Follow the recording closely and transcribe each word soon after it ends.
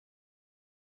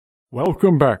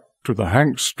Welcome back to the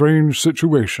Hank Strange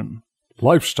Situation,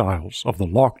 Lifestyles of the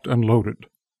Locked and Loaded.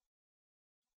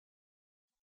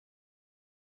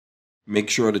 Make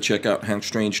sure to check out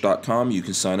hankstrange.com. You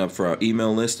can sign up for our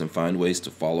email list and find ways to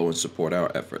follow and support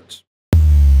our efforts.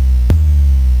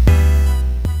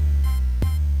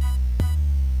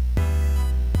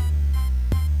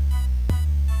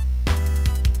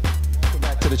 Welcome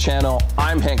back to the channel.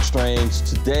 I'm Hank Strange.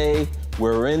 Today,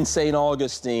 we're in St.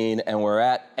 Augustine and we're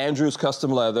at Andrews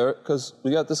Custom Leather because we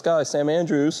got this guy, Sam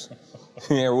Andrews,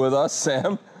 here with us.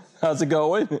 Sam, how's it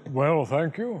going? Well,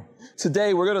 thank you.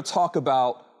 Today, we're going to talk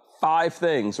about 5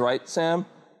 things, right, Sam?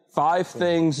 5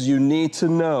 things you need to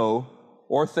know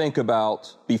or think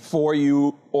about before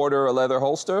you order a leather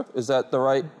holster. Is that the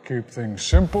right? Keep things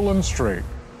simple and straight.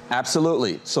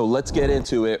 Absolutely. So let's get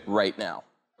into it right now.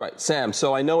 Right, Sam,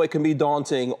 so I know it can be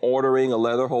daunting ordering a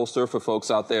leather holster for folks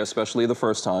out there, especially the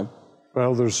first time.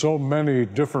 Well, there's so many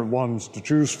different ones to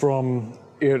choose from.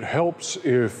 It helps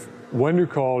if, when you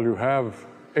call, you have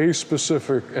a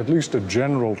specific, at least a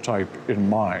general type in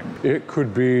mind. It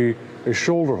could be a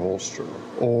shoulder holster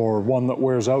or one that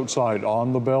wears outside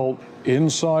on the belt,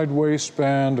 inside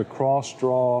waistband, a cross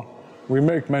draw. We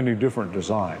make many different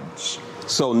designs.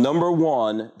 So number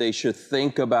 1, they should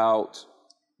think about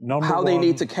how they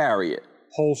need to carry it.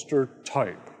 Holster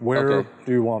type. Where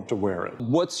do you want to wear it?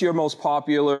 What's your most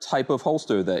popular type of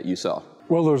holster that you sell?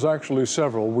 Well, there's actually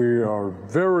several. We are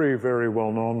very, very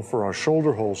well known for our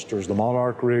shoulder holsters, the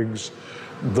Monarch rigs.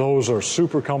 Those are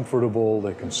super comfortable.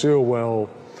 They conceal well.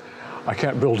 I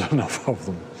can't build enough of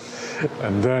them.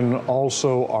 And then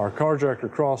also our carjacker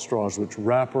cross straws, which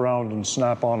wrap around and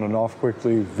snap on and off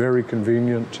quickly, very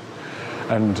convenient.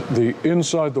 And the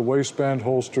inside the waistband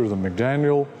holster, the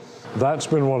McDaniel, that's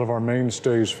been one of our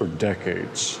mainstays for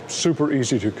decades. Super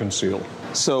easy to conceal.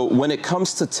 So when it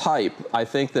comes to type, I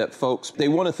think that folks, they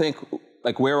want to think,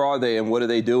 like, where are they and what are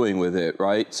they doing with it,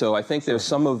 right? So I think there's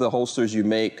some of the holsters you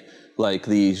make, like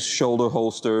these shoulder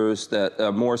holsters that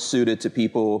are more suited to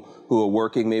people who are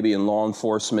working maybe in law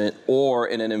enforcement or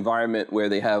in an environment where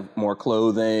they have more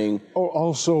clothing. Oh,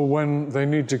 also when they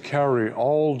need to carry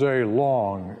all day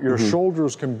long, your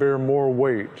shoulders can bear more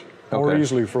weight more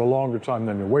easily for a longer time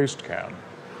than your waist can.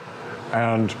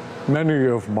 And many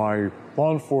of my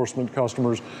law enforcement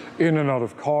customers, in and out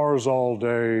of cars all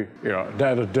day,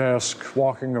 at a desk,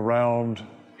 walking around,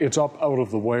 it's up out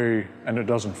of the way and it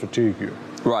doesn't fatigue you.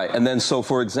 Right, and then so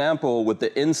for example, with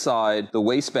the inside, the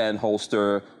waistband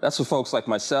holster, that's for folks like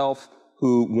myself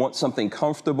who want something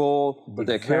comfortable, but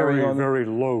they're carrying on. Very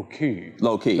low key.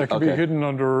 Low key, that can be hidden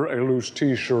under a loose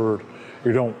t-shirt.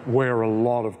 You don't wear a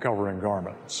lot of covering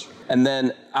garments. And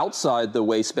then outside the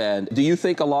waistband, do you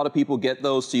think a lot of people get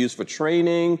those to use for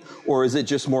training, or is it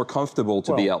just more comfortable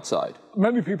to be outside?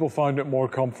 Many people find it more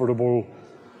comfortable.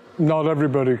 Not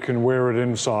everybody can wear it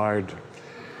inside.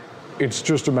 It's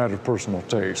just a matter of personal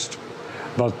taste.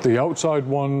 But the outside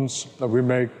ones that we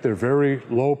make, they're very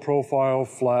low profile,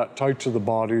 flat, tight to the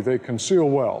body. They conceal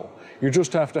well. You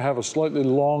just have to have a slightly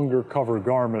longer cover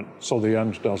garment so the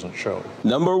end doesn't show.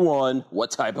 Number 1,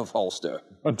 what type of holster?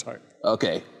 What type?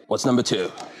 Okay, what's number 2?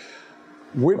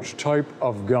 Which type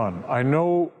of gun? I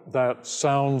know that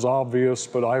sounds obvious,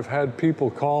 but I've had people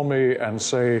call me and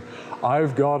say,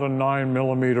 I've got a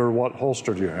 9mm, what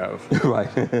holster do you have?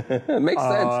 Right, makes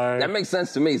sense. That makes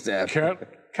sense to me, Sam. Can't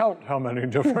count how many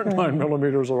different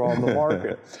 9mm are on the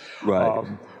market. Right.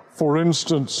 For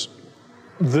instance,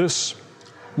 this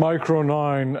Micro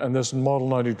 9 and this Model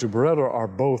 92 Beretta are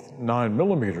both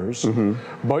 9mm,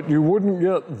 but you wouldn't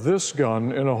get this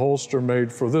gun in a holster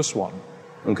made for this one.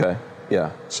 Okay.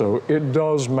 Yeah. So it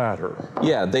does matter.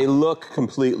 Yeah, they look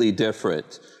completely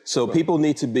different. So people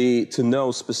need to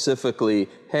know specifically,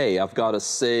 hey, I've got a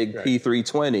SIG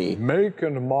P320. Make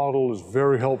and model is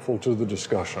very helpful to the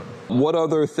discussion. What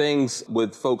other things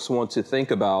would folks want to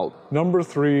think about? Number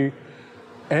 3,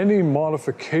 any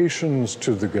modifications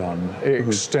to the gun,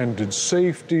 extended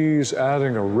safeties,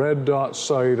 adding a red dot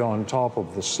sight on top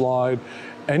of the slide,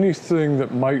 anything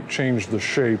that might change the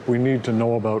shape, we need to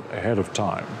know about ahead of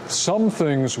time. Some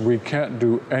things we can't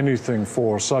do anything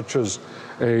for, such as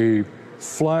a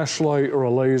flashlight or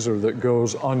a laser that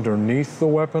goes underneath the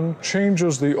weapon,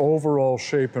 changes the overall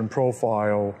shape and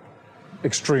profile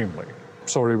extremely.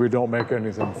 Sorry, we don't make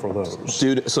anything for those.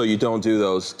 So you don't do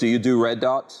those. Do you do red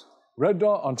dots? Red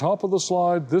dot on top of the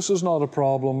slide, this is not a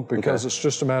problem because it's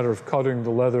just a matter of cutting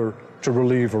the leather to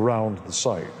relieve around the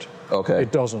sight. Okay.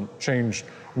 It doesn't change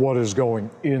what is going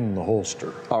in the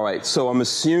holster. All right, so I'm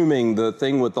assuming the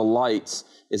thing with the lights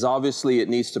is obviously it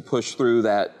needs to push through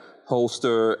that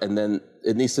holster and then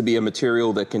it needs to be a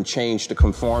material that can change to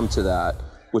conform to that.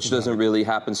 which doesn't really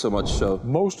happen so much. So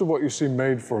most of what you see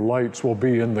made for lights will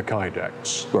be in the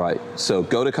Kydex. Right. So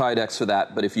go to Kydex for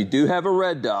that. But if you do have a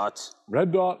red dot,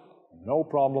 no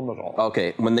problem at all.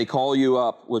 Okay. When they call you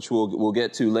up, which we'll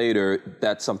get to later,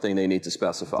 that's something they need to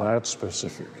specify. That's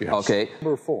specific. Yes. Okay.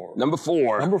 Number four. Number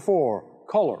four.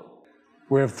 Color.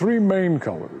 We have three main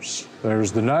colors.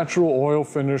 There's the natural oil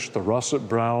finish, the russet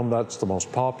brown. That's the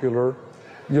most popular.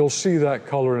 You'll see that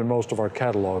color in most of our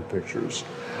catalog pictures.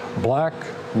 Black,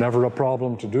 never a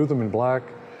problem to do them in black,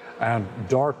 and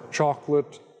dark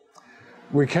chocolate.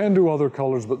 We can do other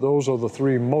colors, but those are the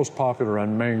three most popular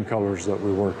and main colors that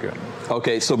we work in.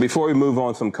 Okay, so before we move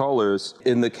on from colors,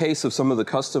 in the case of some of the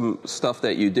custom stuff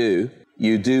that you do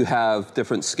have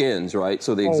different skins, right?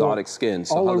 So the exotic skins.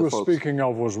 So all I was speaking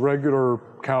of was regular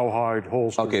cowhide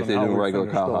holsters. Okay, if they're doing regular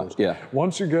cowhide, yeah.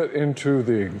 Once you get into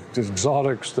the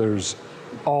exotics, there's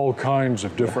all kinds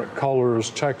of different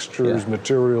colors, textures,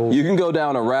 materials. You can go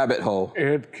down a rabbit hole.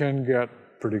 It can get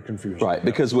pretty confusing. Right,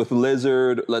 because with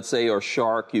lizard, let's say, or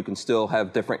shark, you can still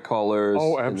have different colors.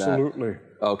 Oh, absolutely.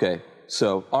 Okay,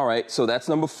 so, all right, so that's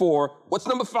number four. What's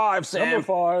number five, Sam? Number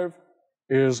five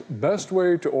is best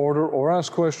way to order or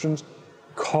ask questions,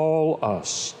 call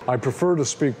us. I prefer to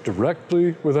speak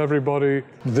directly with everybody.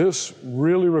 This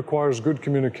really requires good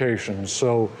communication,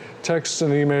 so texts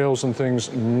and emails and things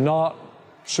not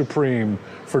supreme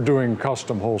for doing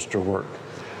custom holster work.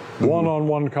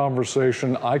 One-on-one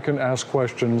conversation, I can ask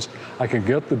questions, I can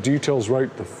get the details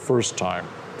right the first time.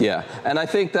 Yeah, and I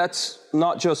think that's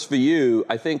not just for you.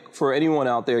 I think for anyone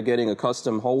out there getting a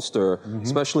custom holster,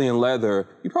 especially in leather,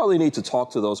 you probably need to talk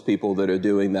to those people that are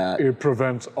doing that. It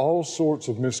prevents all sorts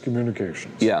of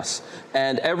miscommunications. Yes,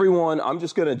 and everyone, I'm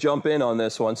just going to jump in on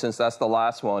this one since that's the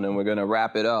last one and we're going to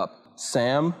wrap it up.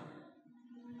 Sam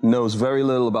knows very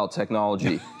little about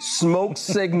technology. Smoke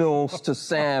signals to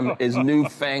Sam is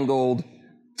newfangled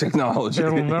technology.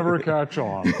 It'll never catch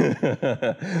on.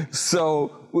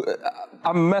 So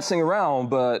I'm messing around,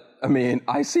 but I mean,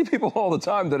 I see people all the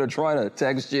time that are trying to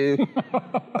text you, do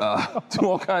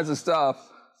all kinds of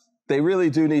stuff. They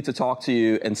really do need to talk to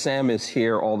you, and Sam is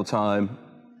here all the time.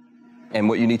 And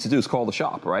what you need to do is call the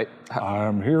shop, right?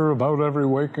 I'm here about every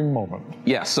waking moment.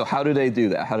 Yes, so how do they do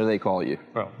that? How do they call you?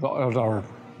 Well, at our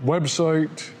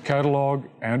website, catalog,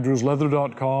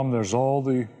 andrewsleather.com, there's all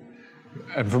the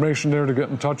information there to get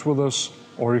in touch with us,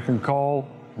 or you can call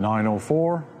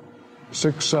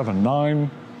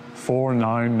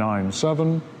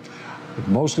 904-679-4997. It'd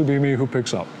mostly be me who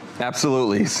picks up.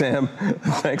 Absolutely, Sam.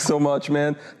 Thanks so much,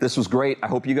 man. This was great. I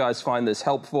hope you guys find this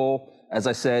helpful. As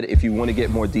I said, if you want to get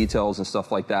more details and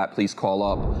stuff like that, please call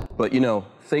up. But, you know,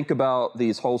 think about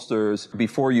these holsters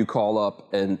before you call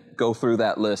up and go through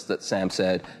that list that Sam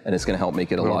said, and it's going to help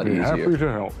make it a lot easier. Happy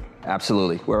to help.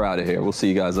 Absolutely. We're out of here. We'll see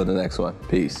you guys on the next one.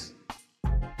 Peace.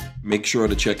 Make sure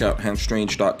to check out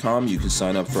handstrange.com. You can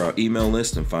sign up for our email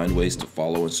list and find ways to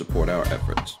follow and support our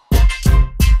efforts.